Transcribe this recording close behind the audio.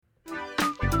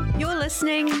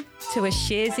listening to a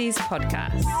Sharesies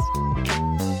podcast.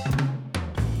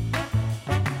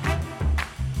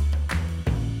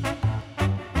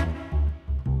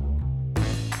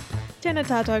 Tēnā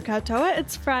tātou katoa,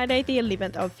 it's Friday the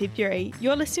 11th of February.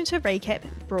 You're listening to Recap,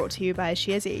 brought to you by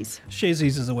Sharesies.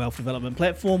 Sharesies is a wealth development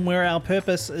platform where our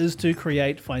purpose is to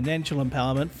create financial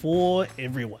empowerment for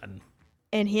everyone.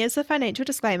 And here's the financial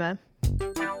disclaimer.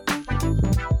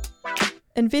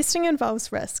 Investing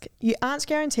involves risk. You aren't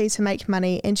guaranteed to make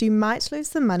money and you might lose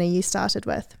the money you started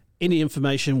with. Any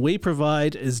information we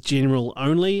provide is general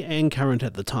only and current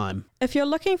at the time. If you're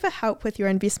looking for help with your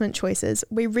investment choices,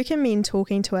 we recommend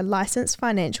talking to a licensed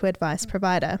financial advice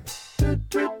provider.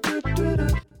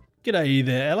 G'day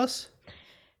there, Alice.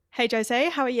 Hey Jose,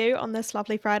 how are you on this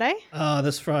lovely Friday?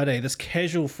 This Friday, this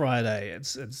casual Friday,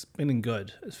 it's feeling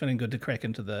good. It's feeling good to crack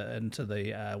into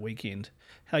the weekend.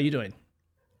 How are you doing?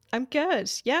 I'm good.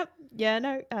 Yep. Yeah,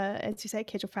 no, as you say,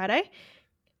 casual Friday.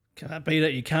 Can't beat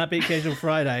it. You can't beat casual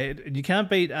Friday. You can't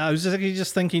beat. I was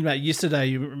just thinking about yesterday.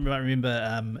 You might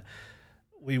remember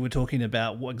we were talking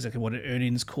about exactly what an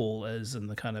earnings call is in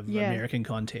the kind of American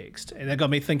context, and that got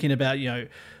me thinking about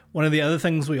one of the other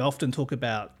things we often talk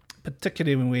about,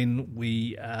 particularly when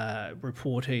we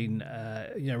reporting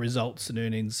results and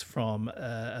earnings from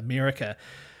America.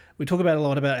 We talk about a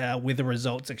lot about whether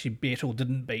results actually bet or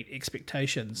didn't beat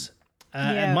expectations.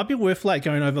 It might be worth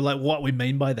going over what we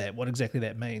mean by that, what exactly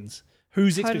that means.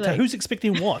 Who's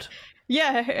expecting what?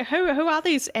 Yeah, who are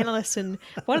these analysts and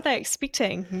what are they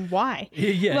expecting? Why?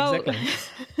 Exactly.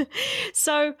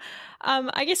 So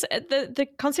I guess the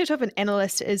concept of an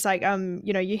analyst is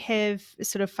you have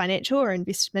sort of financial or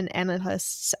investment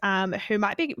analysts who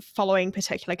might be following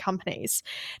particular companies.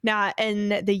 Now, in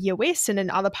the US and in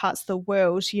other parts of the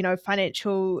world, the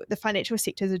financial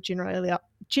sectors are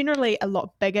generally a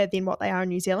lot bigger than what they are in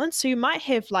New Zealand. So you might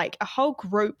have a whole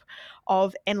group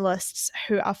of analysts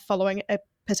who are following a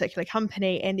particular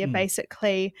company and they're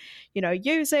basically,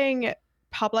 using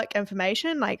public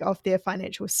information of their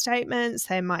financial statements.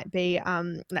 They might be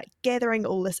gathering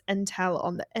all this intel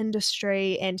on the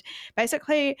industry and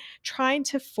basically trying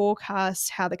to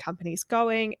forecast how the company's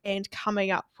going and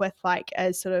coming up with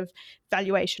a sort of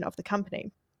valuation of the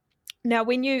company. Now,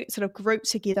 when you sort of group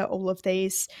together all of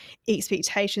these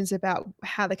expectations about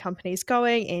how the company is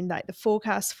going and the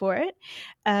forecast for it,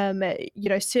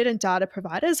 certain data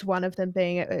providers, one of them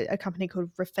being a company called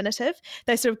Refinitiv,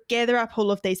 they sort of gather up all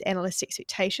of these analyst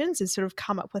expectations and sort of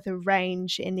come up with a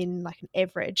range and then an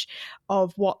average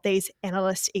of what these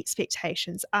analyst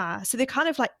expectations are. So they're kind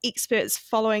of like experts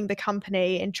following the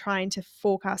company and trying to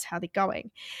forecast how they're going.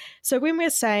 So when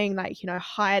we're saying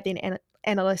higher than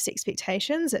analyst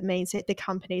expectations, it means that the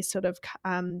company's sort of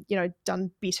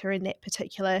done better in that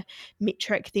particular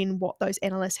metric than what those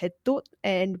analysts had thought.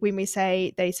 And when we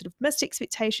say they sort of missed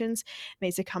expectations, it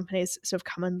means the company's sort of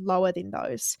come in lower than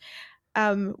those.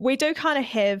 We do kind of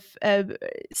have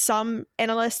some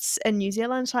analysts in New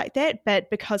Zealand like that,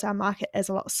 but because our market is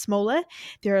a lot smaller,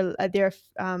 there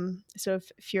are sort of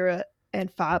fewer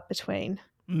and far between.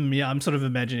 I'm sort of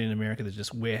imagining in America there's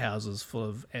just warehouses full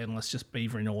of analysts just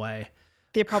beavering away.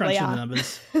 There probably crunching are. The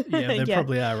numbers. Yeah, there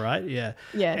probably are, right? Yeah.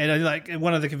 Yeah. And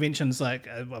one of the conventions, I've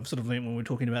sort of learned when we're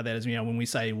talking about that is, when we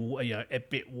say, at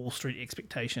Bet Wall Street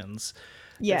expectations,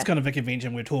 it's kind of a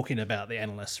convention we're talking about the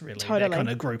analysts, really. Totally. That kind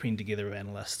of grouping together of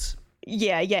analysts.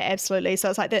 Yeah, absolutely. So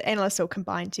it's the analysts all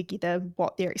combine together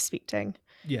what they're expecting.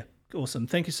 Yeah. Awesome.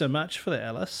 Thank you so much for that,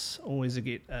 Alice. Always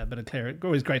great to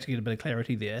get a bit of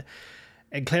clarity there.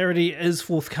 And clarity is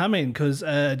forthcoming because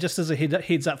just as a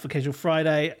heads up for Casual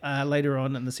Friday, later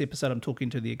on in this episode, I'm talking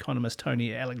to the economist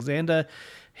Tony Alexander.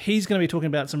 He's going to be talking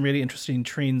about some really interesting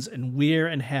trends in where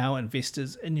and how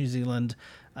investors in New Zealand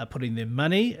are putting their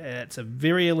money. It's a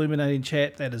very illuminating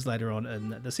chat. That is later on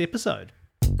in this episode.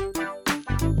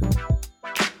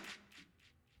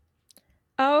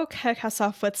 I'll kick us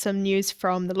off with some news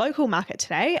from the local market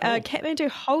today. Kathmandu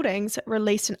Holdings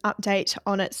released an update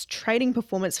on its trading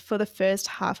performance for the first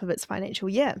half of its financial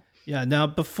year. Yeah, now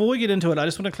before we get into it, I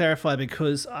just want to clarify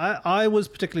because I was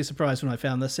particularly surprised when I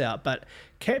found this out, but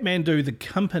Kathmandu, the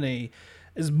company,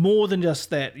 is more than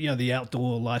just that, the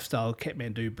outdoor lifestyle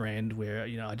Kathmandu brand where,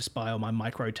 I just buy all my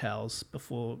micro towels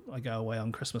before I go away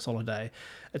on Christmas holiday.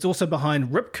 It's also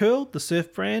behind Rip Curl, the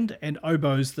surf brand, and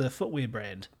Oboz, the footwear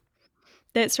brand.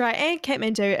 That's right, and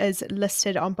Kathmandu is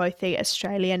listed on both the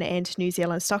Australian and New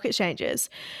Zealand stock exchanges.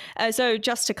 So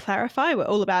just to clarify, we're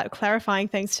all about clarifying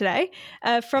things today.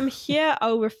 From here,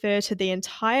 I'll refer to the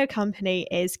entire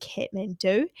company as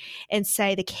Kathmandu and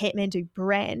say the Kathmandu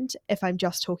brand if I'm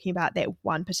just talking about that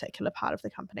one particular part of the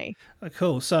company. Oh,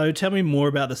 cool. So tell me more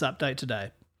about this update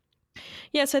today.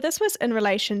 Yeah, so this was in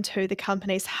relation to the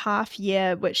company's half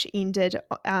year, which ended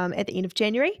at the end of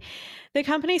January. The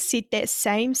company said that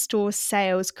same-store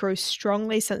sales grew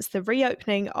strongly since the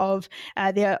reopening of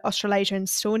their Australasian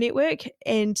store network,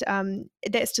 and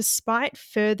that's despite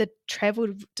further travel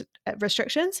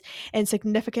restrictions and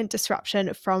significant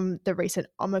disruption from the recent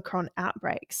Omicron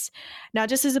outbreaks. Now,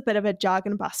 just as a bit of a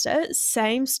jargon buster,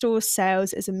 same-store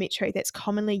sales is a metric that's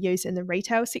commonly used in the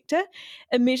retail sector.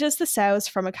 It measures the sales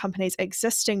from a company's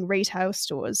existing retail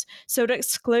stores, so it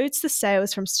excludes the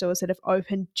sales from stores that have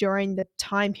opened during the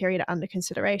time period under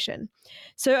consideration.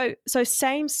 So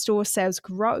same-store sales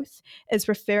growth is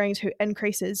referring to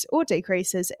increases or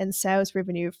decreases in sales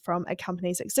revenue from a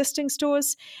company's existing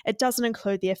stores. It doesn't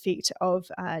include the effect of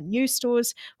new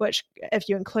stores, which, if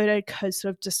you included, could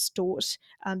sort of distort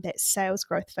that sales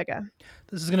growth figure.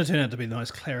 This is going to turn out to be the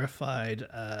most clarified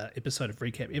episode of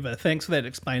Recap ever. Thanks for that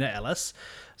explainer, Alice.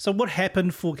 So what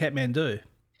happened for Kathmandu?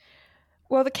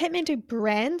 Well, the Kathmandu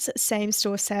brand's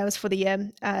same-store sales for the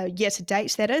year to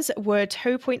date, that is, were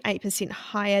 2.8%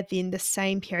 higher than the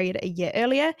same period a year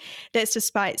earlier. That's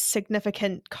despite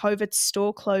significant COVID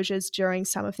store closures during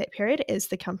some of that period, as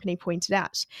the company pointed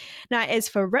out. Now, as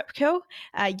for Rip Curl,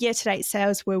 year-to-date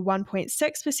sales were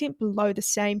 1.6% below the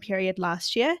same period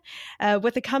last year,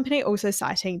 with the company also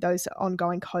citing those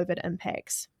ongoing COVID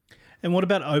impacts. And what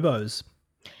about Oboz?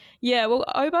 Yeah, well,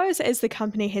 Oboz, as the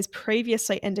company has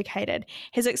previously indicated,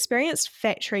 has experienced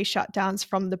factory shutdowns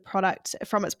from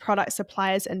its product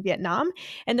suppliers in Vietnam,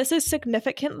 and this has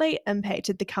significantly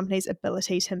impacted the company's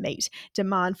ability to meet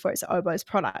demand for its Oboz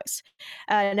products.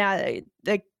 Now,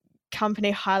 the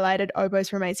company highlighted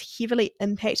Oboz remains heavily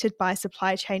impacted by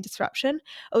supply chain disruption,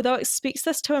 although it expects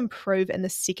this to improve in the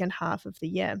second half of the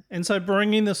year. And so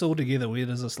bringing this all together, where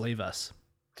does this leave us?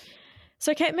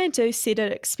 So Kathmandu said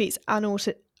it expects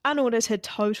unaudited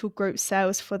total group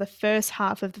sales for the first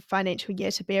half of the financial year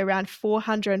to be around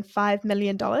 $405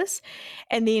 million.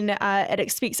 And then it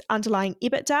expects underlying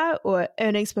EBITDA, or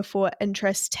earnings before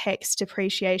interest, tax,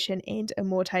 depreciation and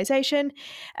amortization,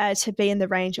 to be in the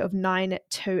range of $9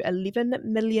 to $11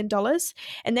 million.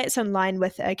 And that's in line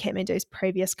with Kathmandu's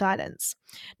previous guidance.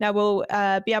 Now, we'll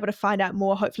be able to find out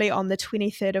more hopefully on the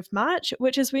 23rd of March,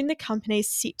 which is when the company is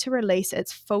set to release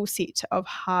its full set of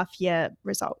half-year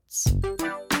results.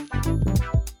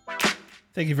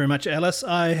 Thank you very much, Alice.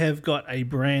 I have got a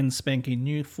brand spanking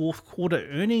new fourth quarter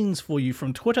earnings for you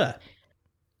from Twitter.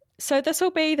 So this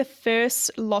will be the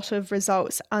first lot of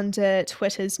results under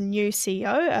Twitter's new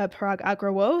CEO, Parag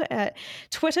Agrawal.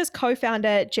 Twitter's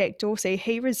co-founder, Jack Dorsey,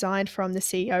 he resigned from the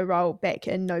CEO role back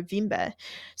in November.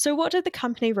 So what did the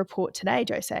company report today,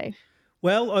 Jose?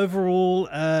 Well, overall,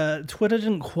 Twitter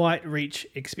didn't quite reach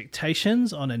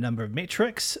expectations on a number of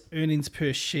metrics. Earnings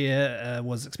per share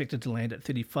was expected to land at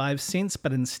 35 cents,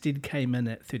 but instead came in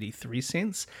at 33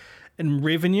 cents. In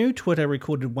revenue, Twitter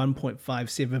recorded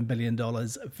 $1.57 billion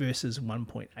versus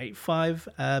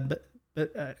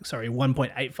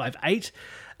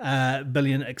 1.858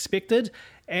 billion expected.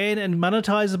 And in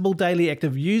monetizable daily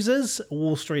active users,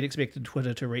 Wall Street expected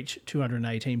Twitter to reach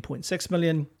 218.6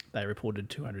 million. They reported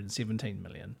 217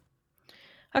 million.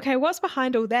 Okay, what's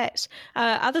behind all that?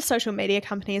 Other social media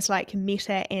companies like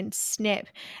Meta and Snap,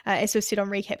 as we've said on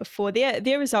Recap before,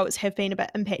 their results have been a bit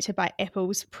impacted by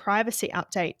Apple's privacy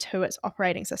update to its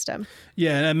operating system.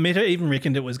 Yeah, Meta even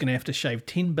reckoned it was going to have to shave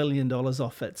 $10 billion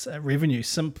off its revenue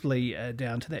simply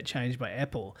down to that change by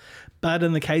Apple. But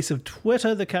in the case of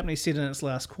Twitter, the company said in its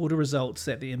last quarter results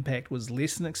that the impact was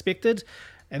less than expected.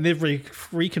 And they've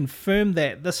reconfirmed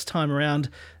that this time around,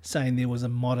 saying there was a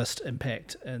modest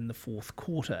impact in the fourth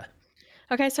quarter.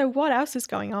 Okay, so what else is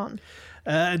going on?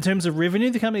 In terms of revenue,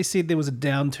 the company said there was a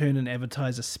downturn in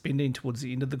advertiser spending towards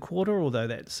the end of the quarter, although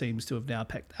that seems to have now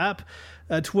picked up.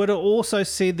 Twitter also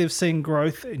said they've seen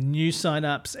growth in new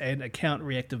signups and account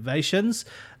reactivations.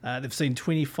 They've seen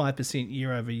 25%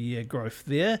 year-over-year growth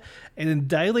there. And in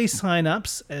daily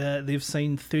signups, they've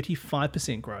seen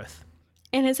 35% growth.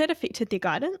 And has that affected their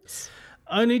guidance?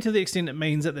 Only to the extent it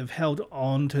means that they've held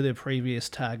on to their previous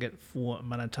target for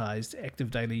monetized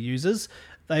active daily users.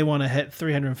 They want to hit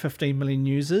 315 million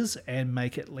users and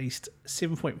make at least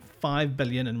 $7.5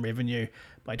 billion in revenue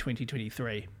by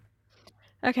 2023.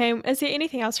 Okay, is there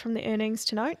anything else from the earnings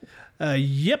to note?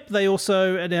 Yep, they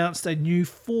also announced a new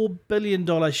 $4 billion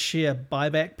share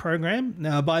buyback program.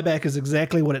 Now, a buyback is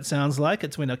exactly what it sounds like.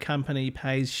 It's when a company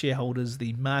pays shareholders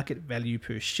the market value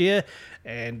per share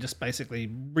and just basically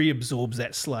reabsorbs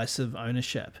that slice of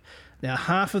ownership. Now,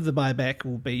 half of the buyback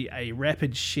will be a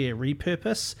rapid share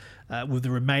repurpose, with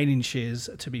the remaining shares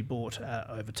to be bought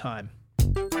over time.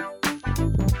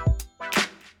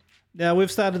 Now,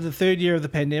 we've started the third year of the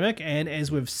pandemic, and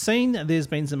as we've seen, there's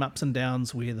been some ups and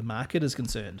downs where the market is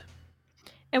concerned.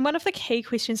 And one of the key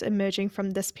questions emerging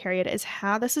from this period is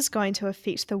how this is going to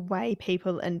affect the way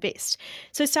people invest.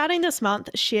 So, starting this month,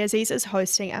 Sharesies is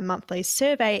hosting a monthly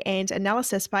survey and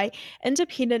analysis by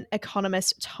independent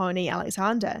economist Tony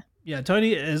Alexander. Yeah,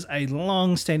 Tony is a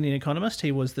long-standing economist.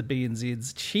 He was the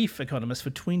BNZ's chief economist for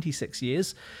 26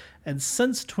 years. And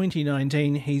since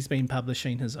 2019, he's been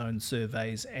publishing his own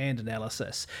surveys and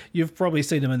analysis. You've probably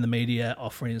seen him in the media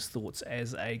offering his thoughts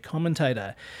as a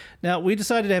commentator. Now, we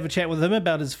decided to have a chat with him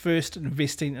about his first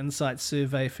Investing Insights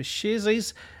survey for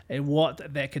Sharesies and what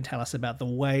that can tell us about the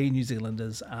way New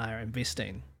Zealanders are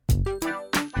investing.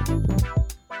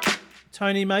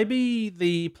 Tony, maybe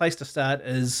the place to start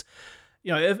is,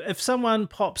 if someone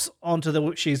pops onto the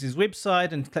Sharesies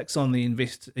website and clicks on the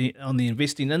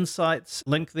Investing Insights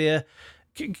link there,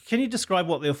 can you describe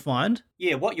what they'll find?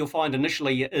 Yeah, what you'll find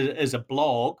initially is a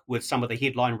blog with some of the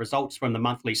headline results from the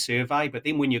monthly survey. But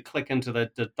then when you click into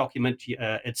the document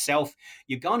itself,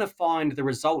 you're going to find the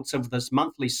results of this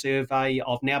monthly survey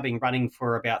of now being running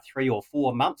for about 3 or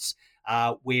 4 months,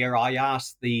 where I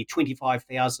asked the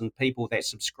 25,000 people that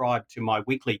subscribe to my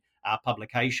weekly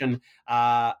publication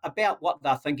about what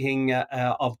they're thinking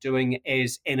of doing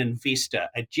as an investor,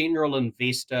 a general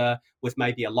investor with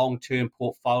maybe a long-term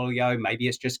portfolio, maybe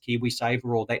it's just KiwiSaver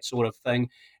or that sort of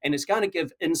thing. And it's going to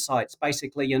give insights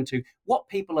basically into what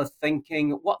people are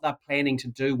thinking, what they're planning to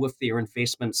do with their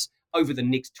investments over the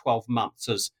next 12 months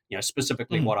is,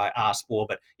 specifically what I asked for.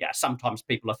 But yeah, sometimes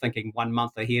people are thinking 1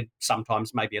 month ahead,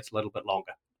 sometimes maybe it's a little bit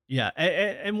longer. Yeah,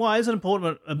 and why is it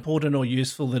important or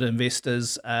useful that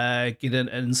investors get an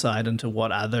insight into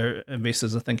what other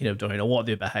investors are thinking of doing or what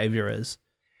their behaviour is?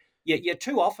 Yeah,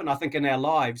 too often I think in our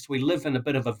lives we live in a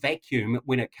bit of a vacuum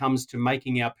when it comes to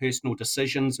making our personal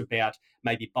decisions about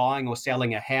maybe buying or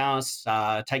selling a house,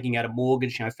 taking out a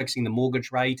mortgage, fixing the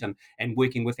mortgage rate and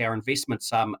working with our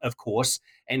investments, of course.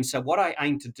 And so what I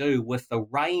aim to do with the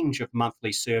range of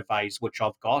monthly surveys which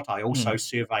I've got, I also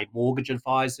survey mortgage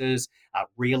advisors,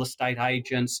 real estate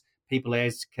agents, people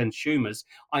as consumers.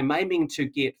 I'm aiming to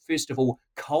get, first of all,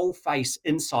 coalface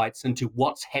insights into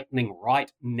what's happening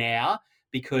right now,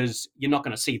 because you're not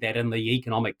going to see that in the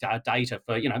economic data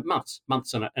for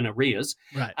months in arrears.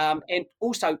 Right. And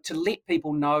also to let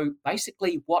people know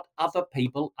basically what other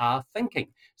people are thinking.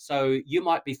 So you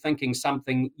might be thinking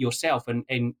something yourself and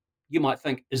you might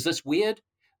think, is this weird?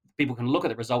 People can look at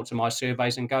the results of my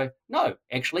surveys and go, no,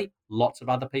 actually, lots of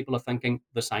other people are thinking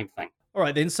the same thing. All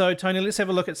right, then. So, Tony, let's have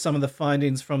a look at some of the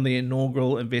findings from the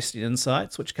inaugural Investing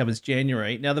Insights, which covers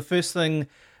January. Now, the first thing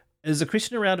is a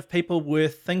question around if people were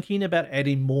thinking about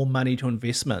adding more money to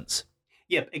investments.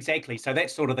 Yeah, exactly. So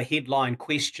that's sort of the headline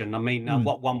question. I mean,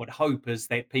 what one would hope is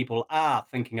that people are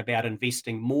thinking about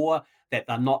investing more, that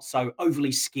they're not so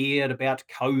overly scared about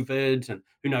COVID and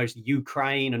who knows,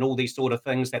 Ukraine and all these sort of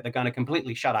things, that they're going to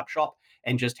completely shut up shop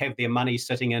and just have their money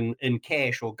sitting in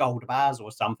cash or gold bars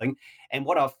or something. And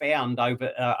what I've found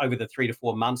over the 3 to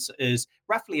 4 months is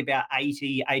roughly about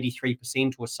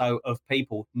 83% or so of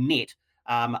people net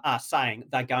are saying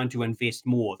they're going to invest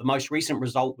more. The most recent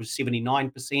result was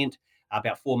 79%.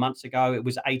 About 4 months ago, it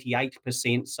was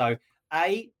 88%. So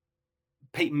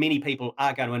many people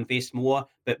are going to invest more,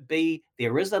 but B,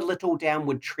 there is a little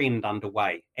downward trend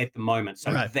underway at the moment.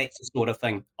 So That's the sort of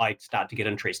thing I'd start to get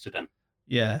interested in.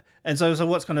 Yeah. And so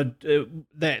what's kind of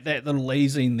that little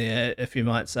easing there, if you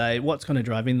might say, what's kind of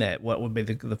driving that? What would be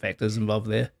the factors involved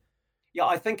there? Yeah,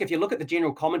 I think if you look at the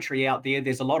general commentary out there,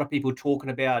 there's a lot of people talking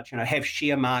about, have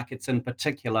share markets in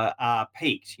particular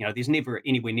peaked? There's never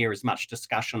anywhere near as much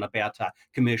discussion about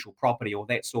commercial property or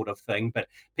that sort of thing, but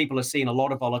people are seeing a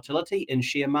lot of volatility in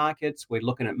share markets. We're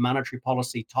looking at monetary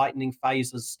policy tightening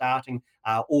phases starting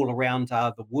all around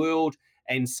the world.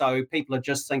 And so people are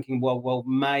just thinking, well,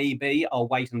 maybe I'll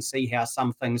wait and see how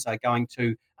some things are going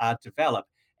to develop.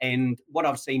 And what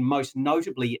I've seen most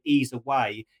notably ease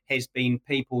away has been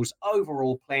people's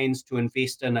overall plans to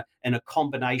invest in a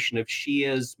combination of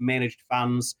shares, managed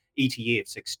funds,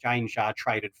 ETFs, exchange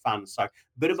traded funds. So a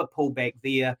bit of a pullback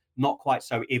there, not quite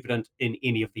so evident in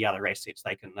any of the other assets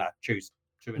they can choose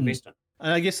to invest in.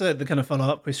 And I guess the kind of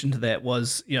follow-up question to that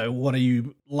was, what are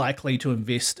you likely to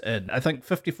invest in? I think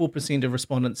 54% of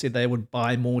respondents said they would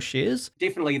buy more shares.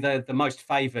 Definitely the most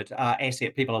favoured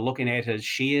asset people are looking at is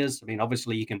shares. I mean,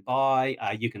 obviously you can buy,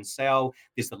 you can sell.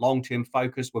 There's the long-term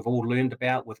focus we've all learned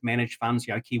about with managed funds,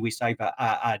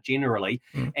 KiwiSaver generally.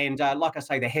 And like I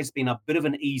say, there has been a bit of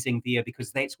an easing there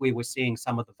because that's where we're seeing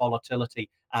some of the volatility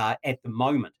at the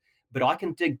moment. but I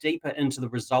can dig deeper into the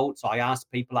results. I ask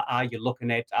people, are you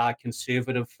looking at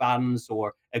conservative funds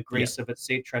or aggressive,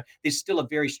 etc.? There's still a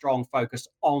very strong focus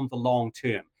on the long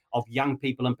term of young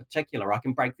people in particular. I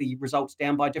can break the results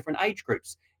down by different age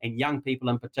groups, and young people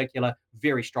in particular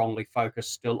very strongly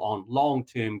focused still on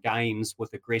long-term gains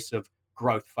with aggressive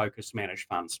growth-focused managed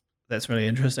funds. That's really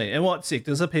interesting. And what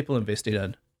sectors are people investing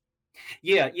in?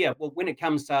 Yeah. Well, when it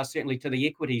comes certainly to the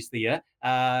equities there,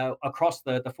 across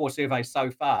the 4 surveys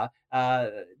so far,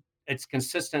 it's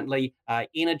consistently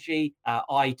energy,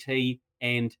 IT,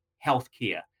 and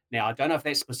healthcare. Now, I don't know if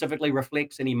that specifically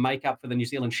reflects any makeup for the New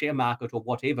Zealand share market or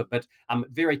whatever, but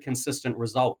very consistent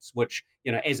results, which,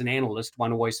 as an analyst,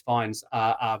 one always finds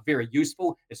are very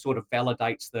useful. It sort of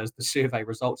validates the survey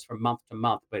results from month to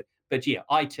month. But yeah,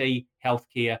 IT,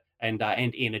 healthcare, and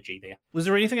energy there. Was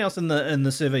there anything else in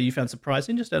the survey you found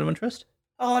surprising, just out of interest?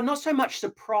 Oh, not so much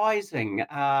surprising.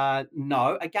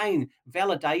 No. Again,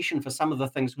 validation for some of the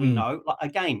things we know.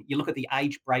 Again, you look at the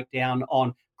age breakdown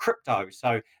on crypto.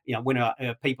 So, when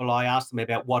people, I ask them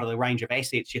about what are the range of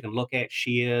assets you can look at,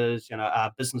 shares,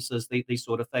 businesses, these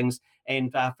sort of things.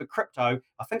 And for crypto,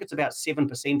 I think it's about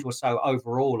 7% or so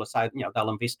overall, or so, they'll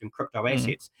invest in crypto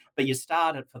assets. But you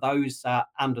start it for those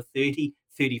under 30,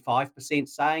 35%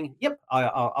 saying, yep,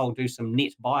 I'll do some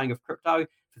net buying of crypto.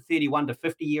 For 31 to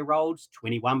 50-year-olds,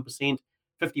 21%,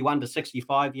 51 to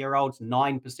 65-year-olds,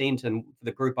 9%, and for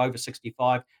the group over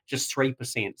 65, just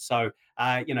 3%. So,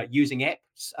 using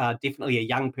apps, definitely a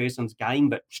young person's game,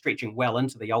 but stretching well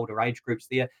into the older age groups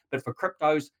there. But for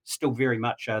cryptos, still very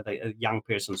much the young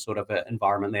person sort of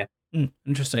environment there.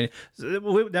 Interesting.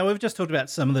 Now, we've just talked about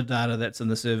some of the data that's in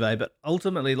the survey, but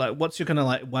ultimately, what's your kind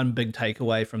of one big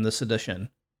takeaway from this edition?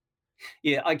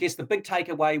 Yeah, I guess the big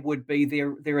takeaway would be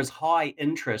there is high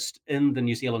interest in the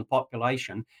New Zealand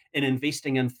population in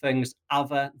investing in things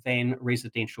other than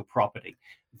residential property.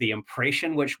 The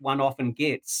impression which one often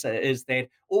gets is that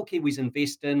all Kiwis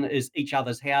invest in is each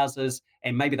other's houses,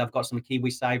 and maybe they've got some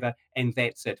KiwiSaver, and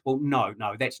that's it. Well, no,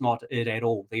 that's not it at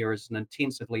all. There is an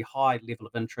intensively high level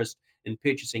of interest in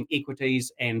purchasing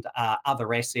equities and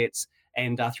other assets.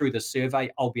 And through the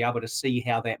survey, I'll be able to see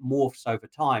how that morphs over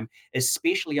time,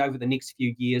 especially over the next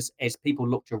few years as people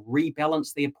look to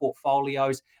rebalance their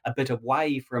portfolios a bit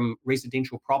away from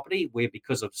residential property, where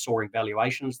because of soaring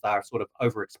valuations, they're sort of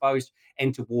overexposed,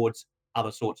 and towards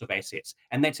other sorts of assets.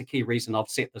 And that's a key reason I've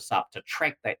set this up, to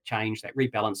track that change, that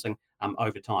rebalancing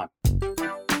over time.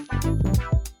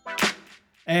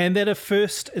 And that a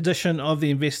first edition of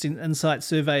the Investing Insight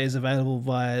Survey is available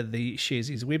via the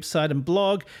Sharesies website and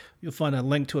blog. You'll find a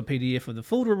link to a PDF of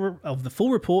the full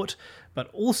report, but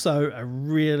also a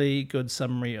really good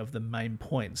summary of the main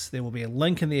points. There will be a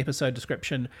link in the episode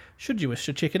description should you wish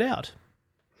to check it out.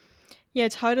 Yeah,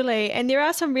 totally. And there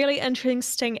are some really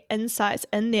interesting insights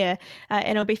in there, and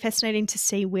it'll be fascinating to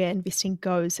see where investing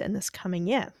goes in this coming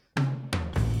year.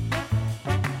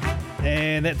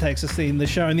 And that takes us to the end of the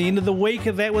show and the end of the week.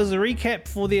 That was a recap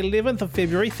for the 11th of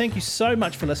February. Thank you so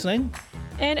much for listening.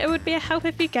 And it would be a help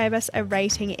if you gave us a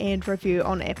rating and review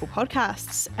on Apple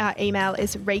Podcasts. Our email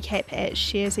is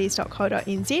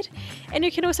recap@sharesies.co.nz. And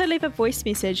you can also leave a voice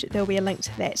message. There'll be a link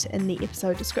to that in the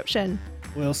episode description.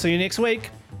 We'll see you next week.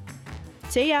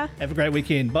 See ya. Have a great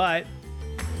weekend. Bye.